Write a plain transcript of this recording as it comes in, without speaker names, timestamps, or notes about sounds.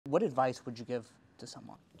what advice would you give to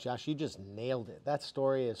someone? Josh, you just nailed it. That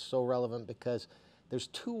story is so relevant because there's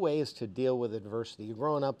two ways to deal with adversity. You're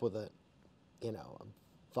growing up with a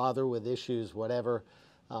father with issues, whatever.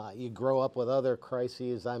 You grow up with other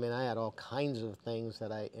crises. I mean, I had all kinds of things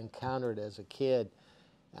that I encountered as a kid.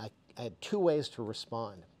 I had two ways to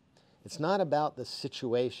respond. It's not about the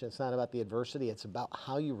situation, it's not about the adversity, it's about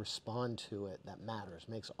how you respond to it that matters. It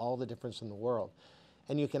makes all the difference in the world.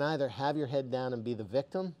 And you can either have your head down and be the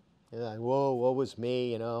victim, like, whoa, woe was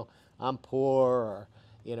me, I'm poor,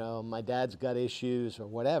 or, my dad's got issues, or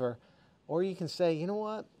whatever. Or you can say, you know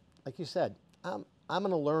what, like you said, I'm going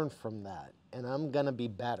to learn from that, and I'm going to be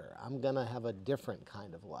better. I'm going to have a different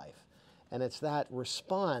kind of life. And it's that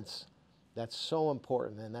response that's so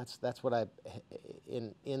important, and that's what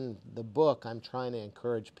in the book, I'm trying to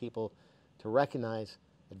encourage people to recognize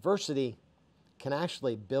adversity can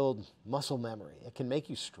actually build muscle memory. It can make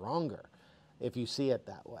you stronger if you see it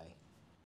that way.